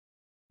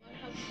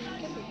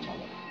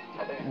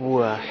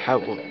Well,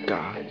 hello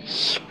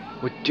guys.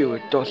 We do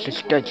it, don't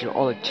schedule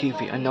all the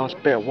TV and now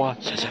spare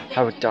watch.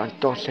 Have it done,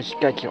 don't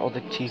schedule all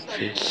the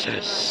TV.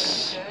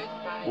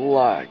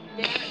 Like,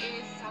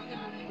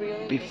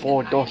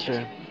 before those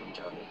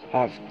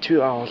have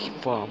 2 hours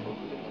from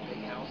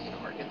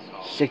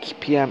 6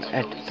 p.m.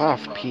 at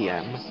 5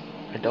 p.m.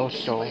 And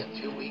also,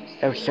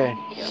 everything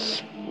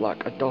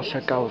like adults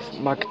go with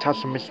Mark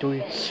Tyson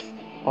Mystery,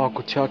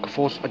 Architect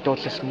Force,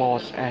 Adults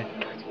Smalls, and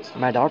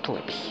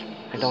Metacalypse.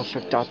 And also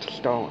Dr.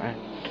 Stone and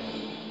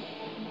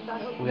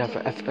we have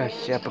a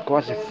FSC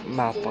progressive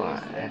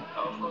modifier and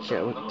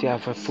so they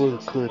have a full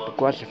clear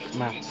progressive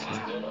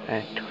modifier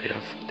and we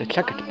have the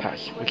checkered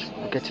pass which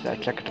we'll get to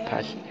that checkered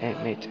pass in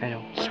a minute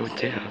and so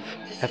they have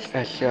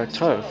FSC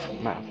turf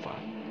modifier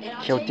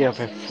so they have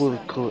a full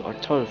clear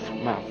turf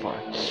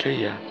modifier so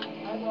yeah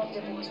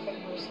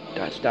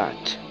that's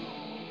that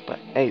but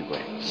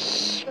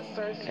anyways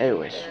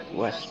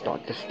let's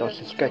start this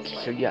Dawson sketch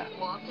so yeah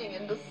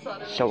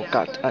so we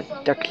got a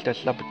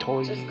Dexter's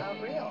Laboratory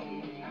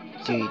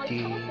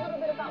DD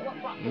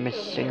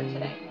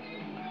missing.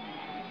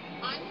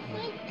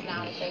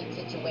 Yeah,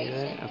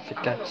 I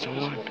think that's the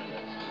one.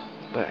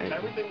 But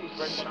anyway,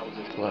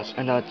 plus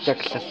another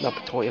Dexter's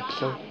Laboratory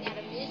episode.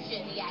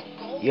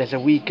 Yes, a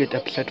really good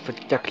episode for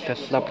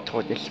Dexter's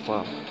Laboratory this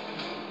far.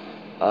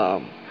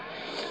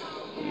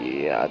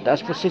 Yeah,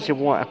 that's for season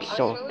 1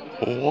 episode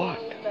 1.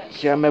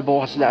 See, I remember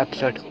watching that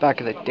episode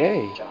back in the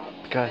day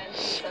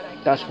because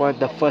that's when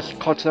the first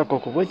Cartoon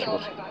Network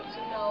original.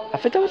 I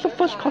think that was the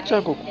first Cartoon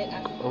Network.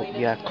 Oh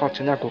yeah,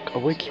 Cartoon Network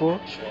original.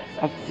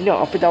 No,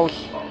 I think that was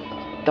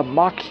the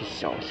Moxie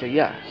show. So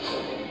yeah,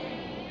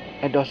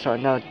 and also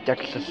another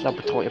Dexter's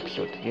Laboratory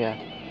episode. Yeah,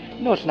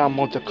 no, it's not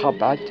Mortal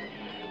Kombat,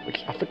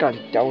 which I forgot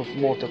that was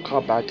Mortal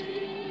Kombat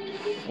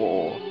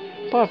 4.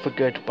 But I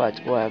forget, but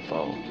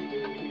whatever.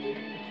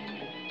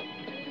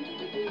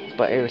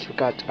 But anyways, we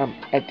got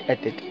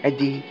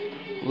Eddie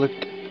look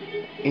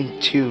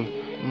into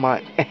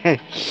my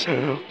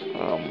answer.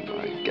 Oh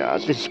my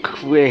god, this is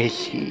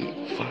crazy.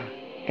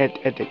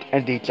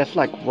 Eddie, just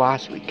like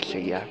last week, so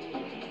yeah.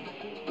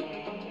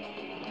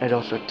 And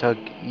also Tug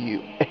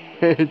you.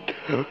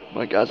 Oh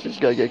my god, this is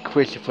gonna get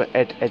crazy for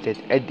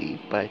Eddie,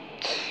 but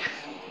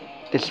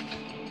this,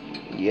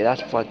 yeah,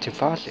 that's for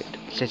 2000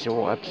 season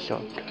 1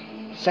 episode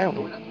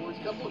 7.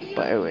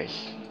 But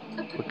anyways,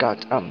 we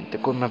got the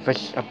Goodman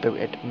vs.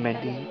 Buried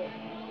Mandy.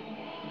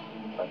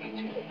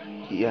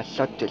 Yeah,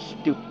 such a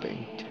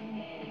stupid.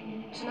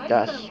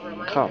 That's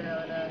come.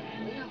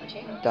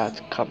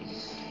 That's come.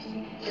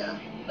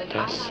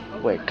 That's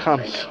where it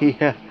comes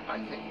here.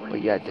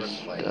 But yeah,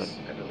 this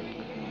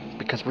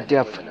because we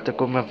have the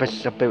Goodman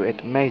vs.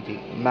 Buried Mandy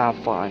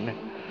marathon.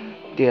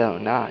 They're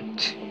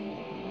not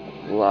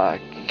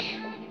like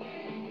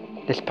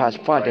this past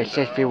Friday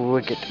says we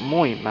will get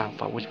more in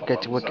marathon, which we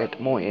get to look at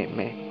more in a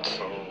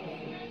minute.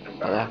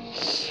 But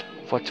that's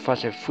for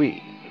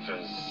 2003.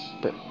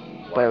 But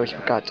anyways, we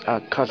got a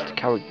custard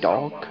carry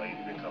dog.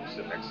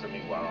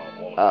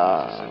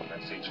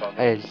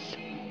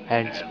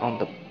 Hands on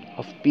the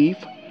of beef.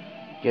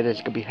 Yeah, there's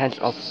gonna be hands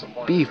of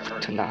beef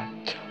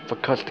tonight for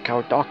custard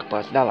carry dog,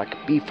 but it's not like a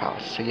beef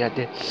house. So yeah,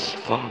 this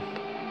from.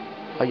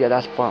 Oh yeah,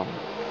 that's from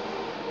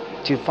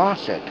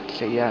 2000.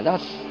 So yeah,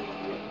 that's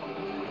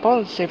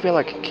probably say feel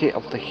like a kid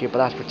of the year, but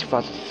that's for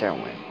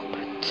 2007.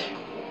 But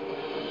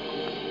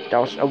that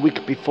was a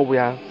week before we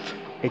have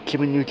a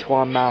Jimmy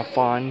Neutron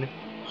marathon.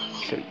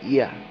 So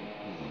yeah.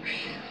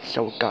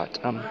 So we got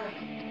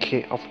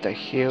Kid of the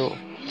Hill.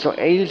 So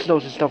 80s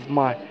those and stuff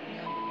my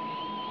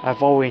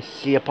I've always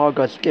seen a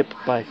podcast skip,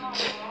 but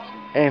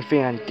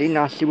anything I did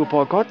not see a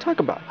podcast talk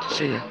about.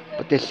 So yeah.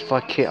 But this is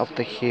for Kid of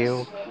the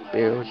Hill,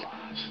 Bills,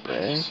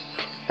 Break,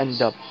 and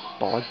the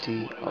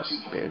body of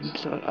Bills.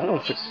 So I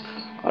don't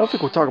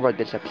think we'll talk about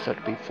this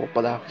episode before,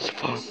 but that's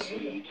for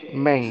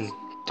May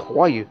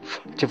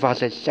 12th,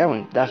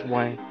 2007. That's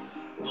when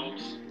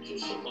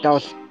that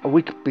was a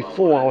week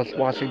before I was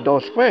watching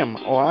Adult Swim,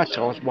 or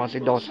actually I was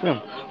watching Adult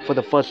Swim for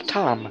the first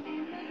time.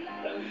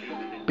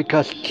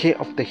 Because Kid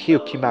of the Hill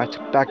came out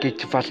back in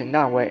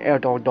 2009 where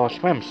aired on Adult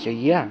Swim, so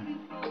yeah.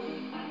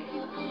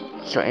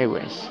 So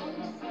anyways,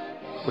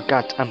 we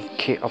got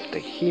Kid of the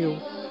Hill,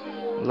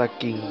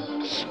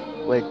 Lucky's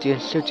wedding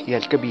suit, yeah,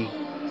 it's gonna be,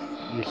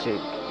 you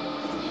said,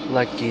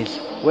 Lucky's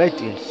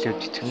wedding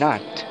suit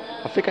tonight.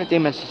 I think I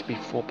did mention this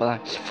before, but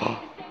that's for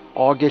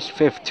August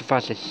 5th,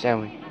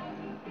 2007.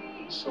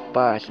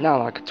 But it's not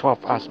like a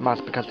 12-hour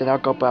mouse because then I'll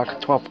go back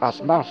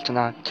 12-hour mouse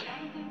tonight.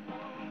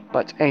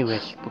 But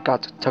anyways, we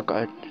got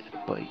Tucker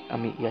Buddy.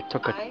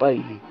 Tucker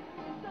Buddy.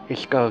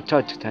 Let's go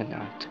touch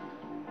tonight.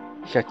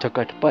 So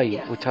Tucker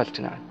Buddy we touch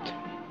tonight.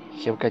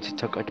 So we got to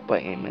Tucker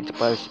Buddy and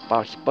it's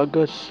Bob's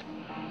Burgers.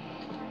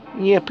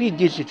 Yeah, pretty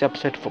decent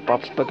episode for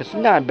Bob's Burgers.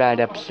 Not a bad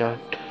episode,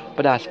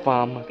 but that's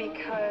from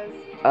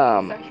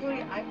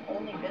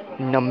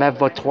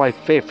November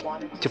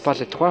 25th,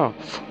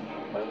 2012.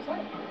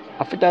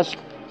 I think that's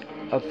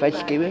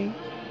Thanksgiving.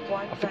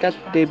 I think that's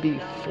the day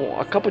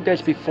before, a couple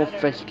days before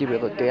Thanksgiving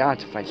or the day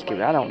after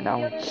Thanksgiving. I don't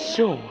know.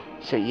 So,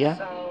 So yeah,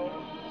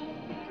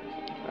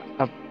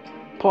 a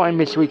point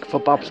this week for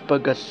Bob's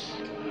Burgers.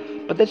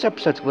 But this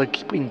episode was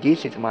pretty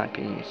decent in my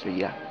opinion, so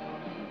yeah.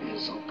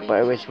 But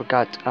anyways, we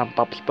got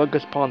Bob's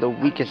Burgers, part of the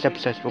weakest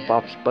episodes for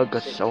Bob's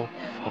Burgers so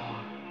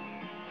far.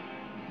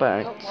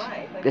 But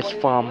this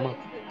from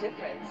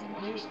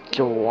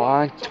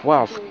July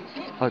 12th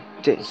or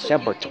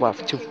December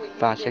 12th,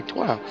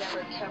 2012.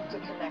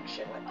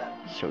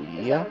 So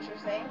yeah,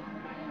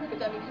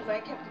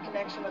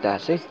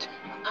 that's it.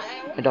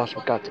 And also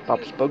we got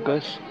Bob's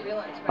Burgers.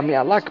 I mean,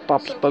 I like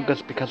Bob's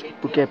Burgers because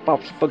we get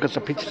Bob's Burgers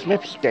on Peter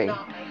Smith's Day,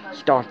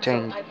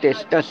 starting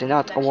this Thursday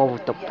night along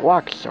with the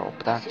Black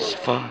Soap. That's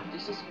for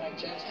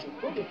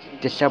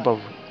December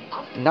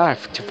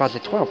 9th,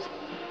 2012.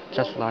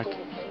 Just like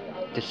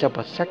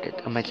December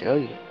 2nd, I mentioned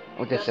earlier,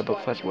 or December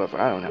 1st, whatever,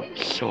 I don't know.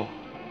 So,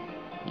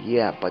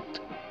 yeah, but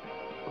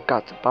we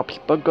got Bob's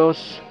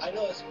Burgers,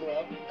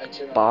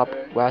 Bob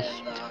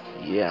West,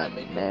 yeah,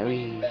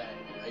 Mary.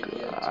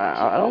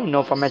 I don't know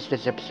if I mentioned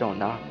this episode or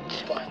not,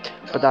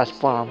 but that's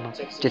from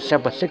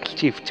December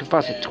 16th,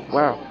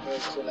 2012.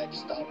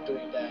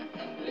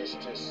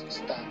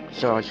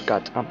 So I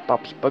got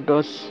Bob's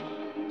Burgers,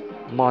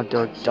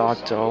 Mother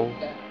Daughter,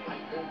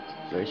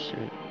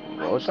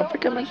 Rose. I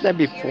think I mentioned that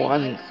before,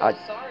 and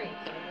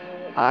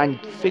I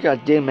think I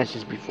did mention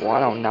this before.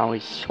 I don't know,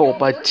 it's so,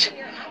 but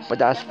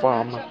that's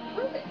from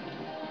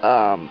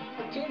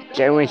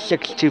January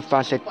 6,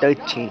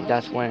 2013.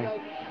 That's when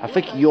I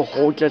think Your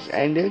Hole just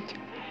ended.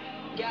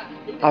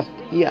 I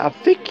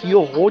think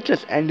Your Hole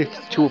just ended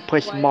to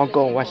replace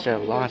Margot Wesley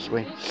last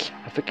week.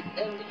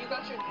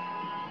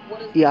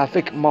 I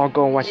think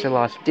Margot Wesley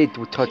last did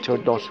return to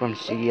Adult Swim,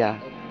 so yeah.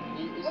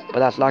 But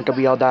that's not gonna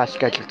be all that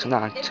scheduled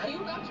tonight.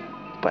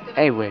 But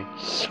anyway,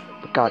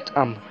 we got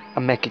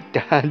American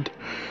Dad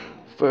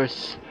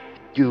first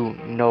You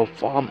Know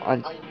Farm,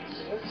 and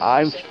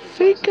I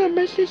think I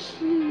messaged,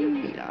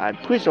 I'm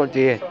pretty sure I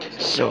did.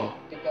 So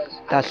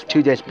that's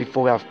 2 days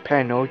before we have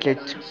Paranoid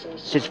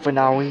since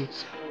finale.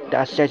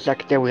 That says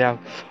like there we have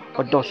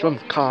Adult Swim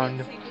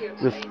Con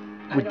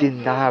we did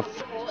not have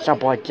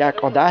Samurai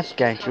Jack on that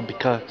schedule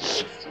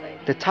because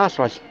the task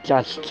was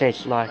just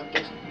says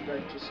like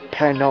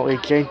Paranoid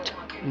Agent,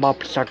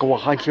 Mob Psycho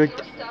 100,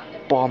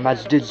 Bomb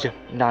as Diz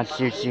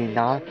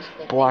 909,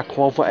 Black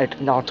Clover and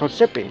Naruto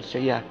Shipping. So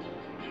yeah.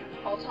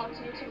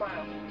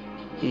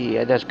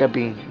 Yeah, there's gonna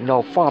be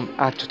no farm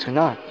after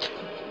tonight.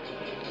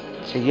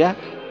 So yeah,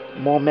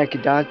 more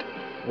Megadad,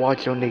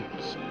 watch on the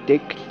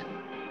stick.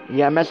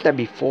 Yeah, I mentioned that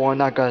before, I'm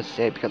not gonna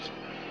say it because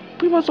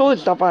pretty much all the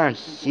stuff I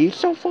see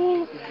so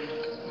far.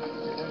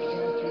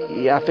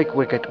 Yeah, I think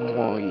we get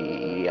more.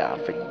 Yeah, I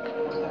think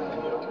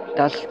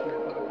that's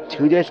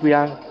 2 days we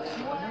have.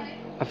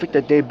 I think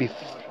the day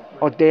before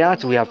or day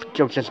after we have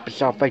Joseph's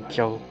Bizarre Fate,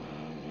 so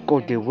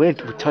Golden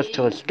Wind will touch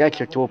to a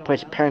schedule to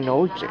replace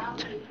Paranoid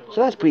Agent.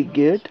 So that's pretty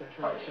good.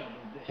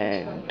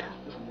 And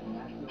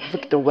I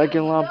think the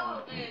regular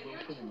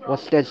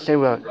was that they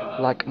were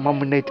like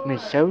nominate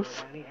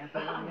myself.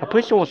 I'm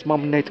pretty sure I was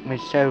nominate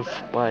myself,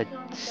 but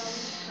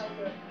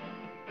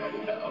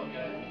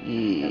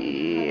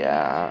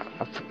yeah,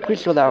 I'm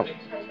pretty sure that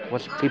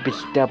was Phoebe's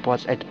step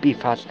was at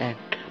Beef House and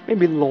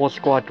maybe Law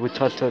Squad with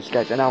touch to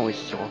sketch, and I was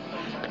sure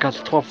because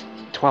 12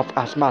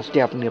 as much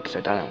day of the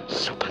episode, I don't know.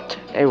 So, but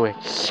anyway,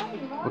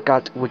 we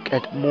got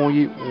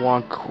Mori,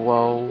 One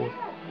Crow,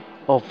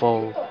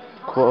 Ovo,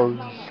 Crows,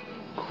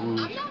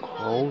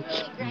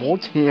 more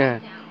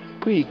here.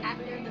 Pretty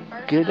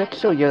good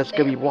episode. Yeah, it's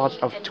gonna be Wars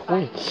of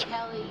Twins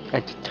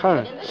and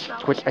Turns,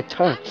 Twins and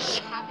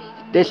Turns.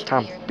 This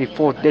time,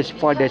 before this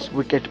Friday's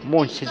we get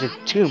more season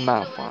 2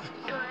 marathon.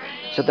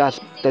 So that's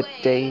the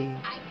day.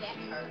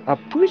 I'm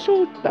pretty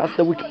sure that's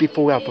the week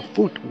before we have a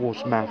Food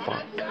Wars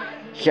marathon.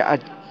 Yeah,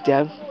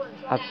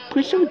 I'm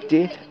pretty sure we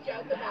did.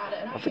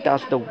 I think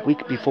that's the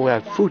week before we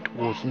have Food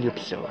Wars new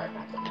episode.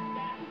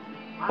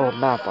 Or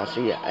marathon,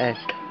 so yeah, and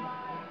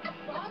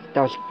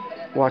that was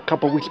a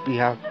couple weeks we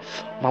have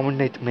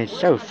Nominate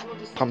Myself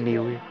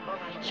premiere.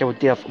 So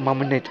they have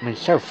Nominate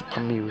Myself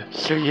premiere.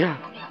 So yeah,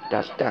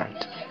 that's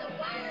that.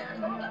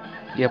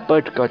 Yeah,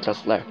 Bird Girl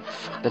just left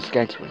the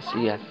schedule, so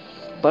yeah.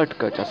 Bird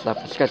Girl just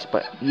left the schedule,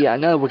 but yeah, I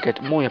know we'll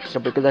get more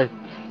episodes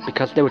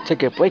because they will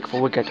take a break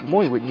for we'll get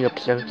more with new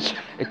episodes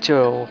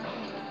until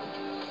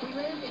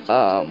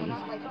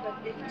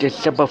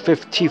December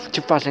 15th,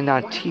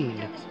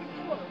 2019.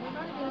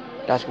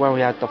 That's where we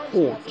have the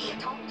fourth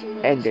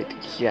ended,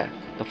 yeah.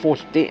 The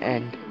fourth day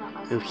end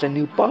with some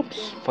new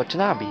bumps for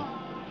Tanabe.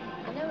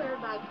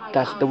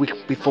 That's the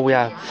week before we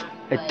have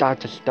a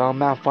Dr. Star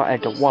marathon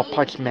and the One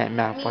Punch Man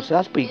marathon, so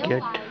that's pretty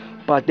good.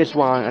 But this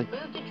one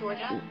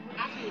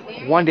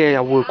day I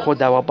will record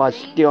that one, but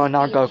still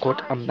not gonna record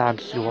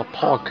Namsua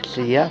Park,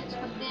 so yeah.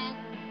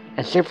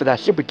 And same for that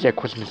Super Jet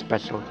Christmas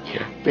special.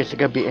 It's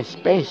gonna be in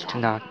space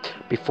tonight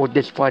before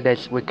this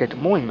Friday's Wicked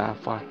Morning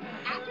Marathon.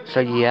 So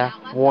yeah,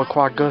 War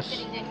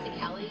Quackers.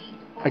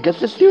 I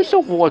guess let's do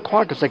some War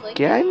Quackers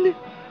again.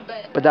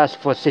 But that's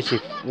for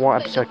 64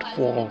 episode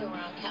 4.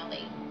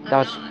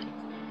 That's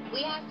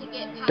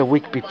the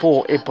week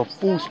before April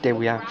Fool's Day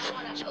we have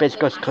Space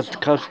Ghost Coast to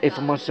Coast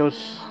Infomercials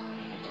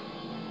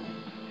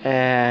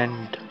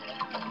and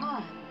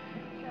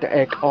the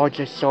Egg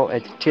Origin Show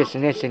at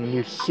TSNS in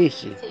New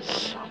Season.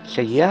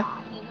 So yeah,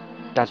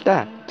 that's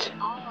that.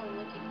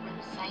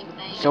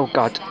 So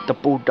got the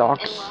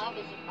Bulldogs.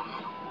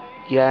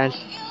 Yeah,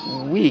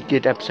 we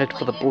did episode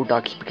for the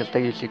Bulldogs because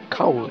they use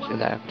cold in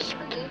that episode.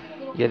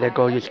 Yeah, they're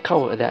gonna use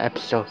cold in that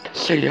episode.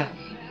 So yeah,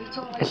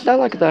 it's not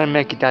like that I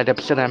make that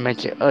episode I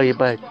mentioned earlier,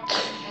 but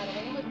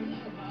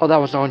oh, that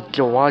was on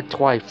July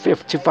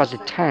 25th,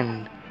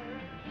 2010.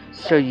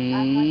 So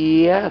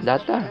yeah,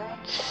 that's that.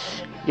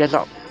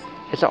 Yeah,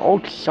 it's an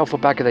old show for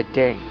back in the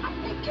day.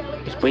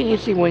 It's pretty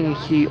easy when you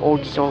see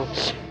old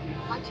shows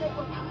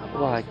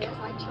like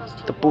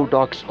the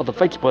Bulldogs or the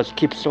Vegetables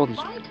keep showing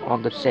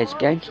on the same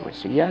game.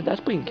 So yeah, that's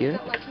pretty good.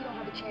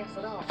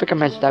 I think I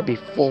mentioned that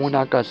before, we're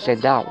not gonna say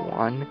that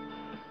one.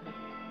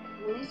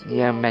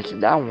 Yeah, I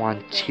mentioned that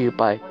one too,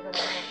 but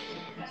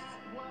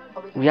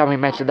we haven't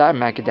mentioned that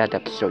Megadeth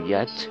episode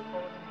yet.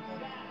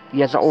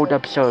 Yeah, it's an old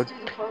episode.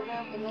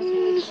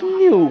 It's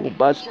new,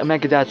 but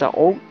Megadeth's an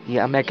old.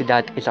 Yeah,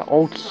 Megadeth is an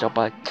old show,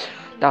 but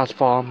that's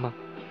from.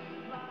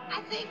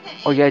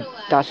 Oh yeah,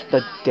 that's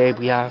the day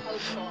we have.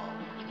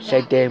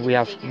 Same day we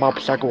have Mob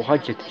Psycho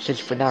 100 since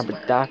finale.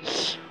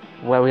 That's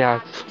where we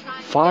have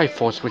Fire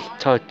Force with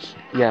touch.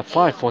 Yeah,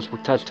 Fire Force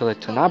with touch to the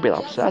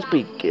Ternabula, so that's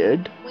pretty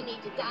good.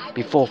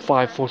 Before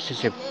Fire Force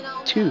Season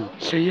 2.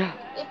 So yeah,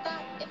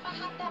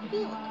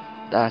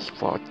 that's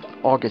for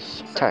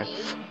August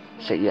 10th.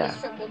 So yeah,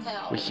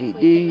 we see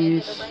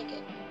these.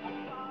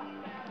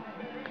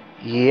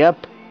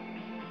 Yep,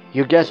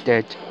 you guessed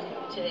it.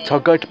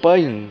 Tugged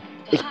Bunny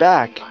is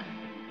back.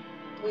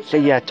 So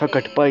yeah,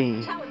 Tugged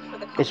Bunny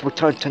is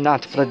returned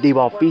tonight for the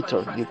Devolve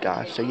Beetle, you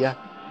guys. So yeah.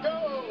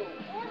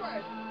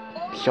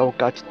 So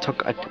got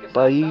Tugged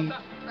Bunny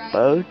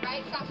Bird.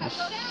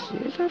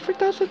 I think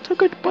that's a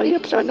Tugged Bunny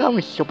episode now.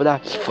 So but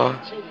that's for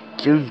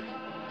June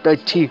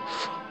 13th,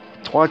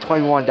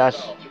 2021.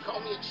 That's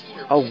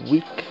a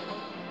week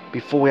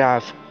before we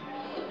have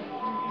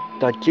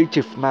the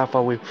Duty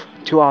Marathon with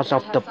 2 hours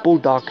of the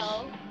Bulldogs,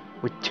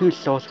 with 2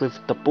 shows with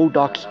the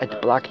Bulldogs and the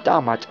Black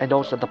Diamond, and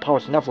also the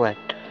Powers Neverland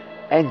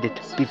ended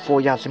before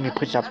Yasumi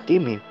Prince of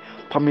Demon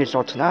premieres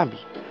on Toonami.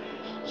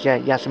 Yeah,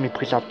 Yasumi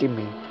Prince of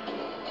Demon.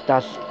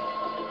 That's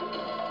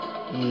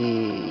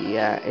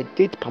yeah, it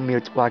did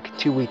premiere like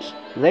 2 weeks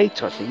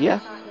later. So yeah,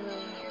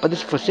 but this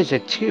is for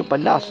season 2, but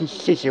now since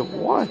season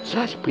 1, so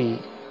that's pretty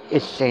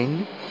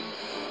insane.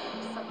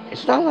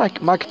 It's not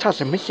like Mike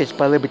Tyson misses,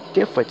 but a little bit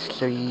different.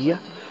 So yeah.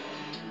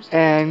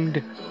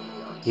 And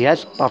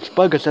yes, Bob's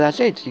Burgers, so that's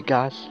it, you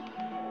guys.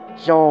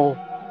 So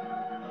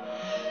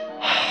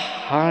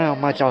I don't know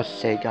much else to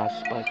say, guys,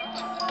 but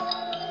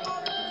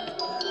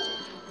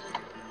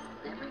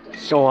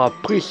so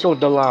pretty sure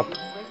the lab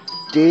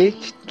did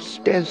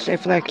stand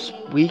safe next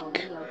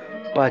week,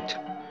 but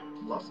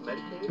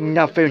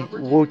nothing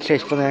will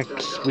change for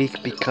next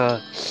week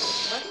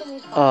because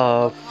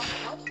of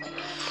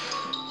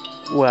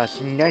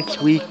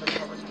next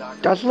week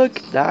doesn't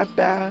look that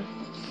bad.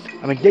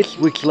 I mean, this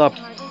week's love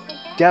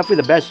definitely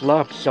the best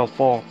love so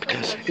far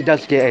because it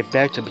does get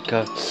better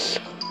because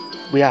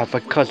we have a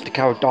Curse the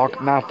Cow Dog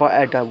Malfoy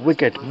and a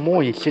Wicked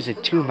Morty Season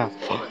 2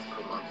 Malfoy.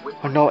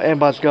 I know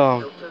everybody's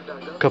going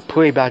to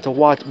pray about to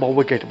watch more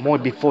Wicked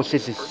Morty before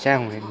Season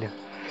 7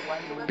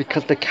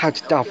 because the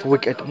countdown for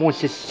Wicked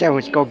Morty Season 7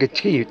 is going to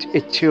continue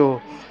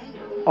until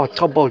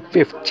October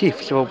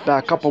 15th, so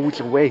about a couple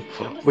weeks away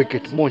from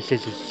Wicked Morty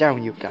Season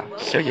 7, you guys.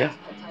 So yeah,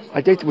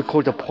 I did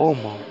record a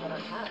promo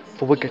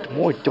for Wicked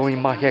Morty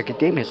during My Hero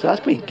Academia, so that's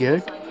pretty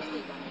good.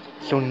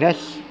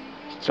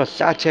 So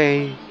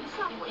Saturday,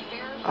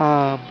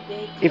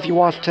 if you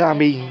watch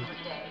Tommy,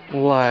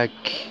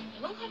 like,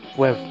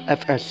 with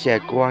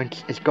FSC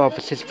Grunt, it's going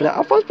for 6 for that. I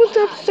was supposed to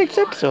have 6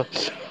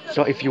 episodes.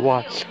 So if you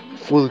watch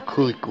Full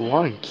Cool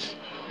Grunt,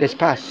 this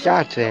past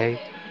Saturday,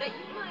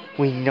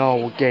 we know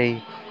we're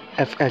getting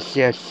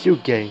FSC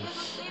Suit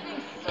Games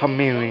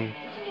premiering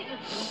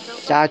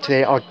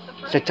Saturday on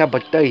September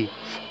 30th.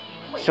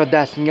 So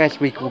that's next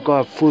week we're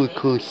going to Full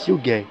Cool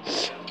Suit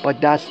Games. But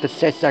that's the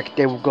second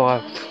day we're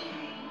going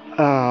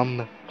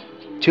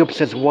 2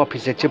 episodes of One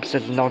Piece and 2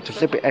 episodes of Naruto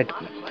Shippuden and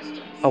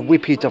a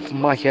repeat of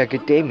My Hero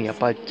Academia,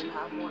 but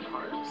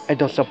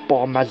and also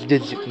Bomb as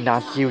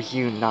not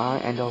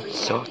 009 and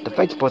also the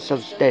Facebook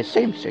says stay the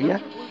same, so yeah.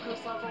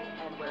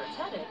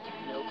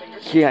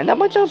 So yeah, not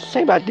much else to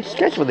say about the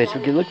schedule this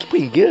week, it looks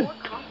pretty good.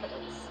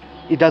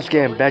 It does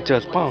get better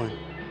as well.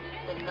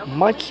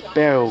 Much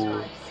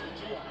better.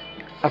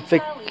 I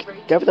think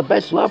they have the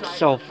best love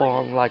so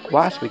far like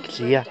last week,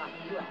 so yeah.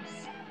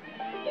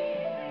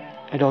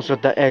 And also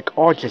the Egg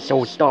Origin Show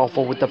will start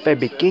off with the very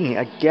beginning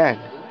again.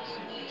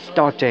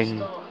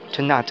 Starting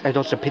tonight, and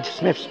also Peter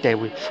Smith's Day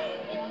with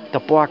the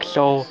Black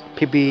Soul,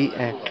 PB,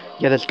 and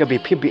yeah, there's gonna be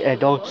PB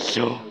and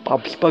also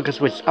Bob's Burgers,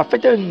 which I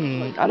think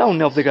I don't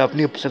know if they got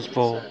new episodes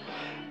for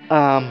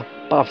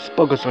Bob's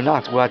Burgers or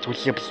not. We'll have to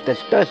see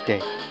this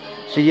Thursday.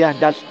 So yeah,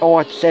 that's all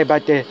I have to say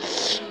about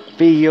this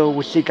video.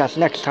 We'll see you guys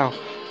next time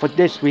for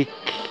this week.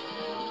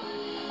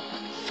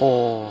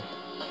 For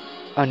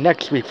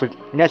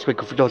next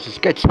week for those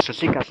sketches. So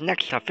see you guys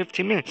next time.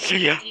 15 minutes.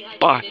 See ya.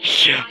 Bye.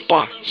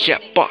 Bye. Bye.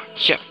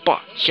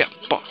 Bye.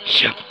 Bye.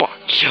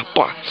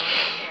 Bye.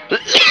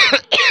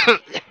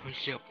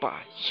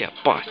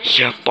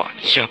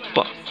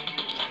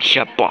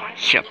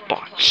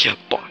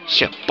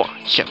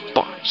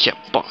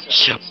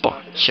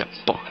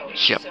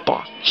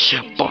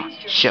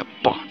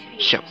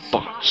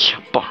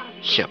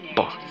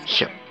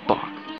 Bye.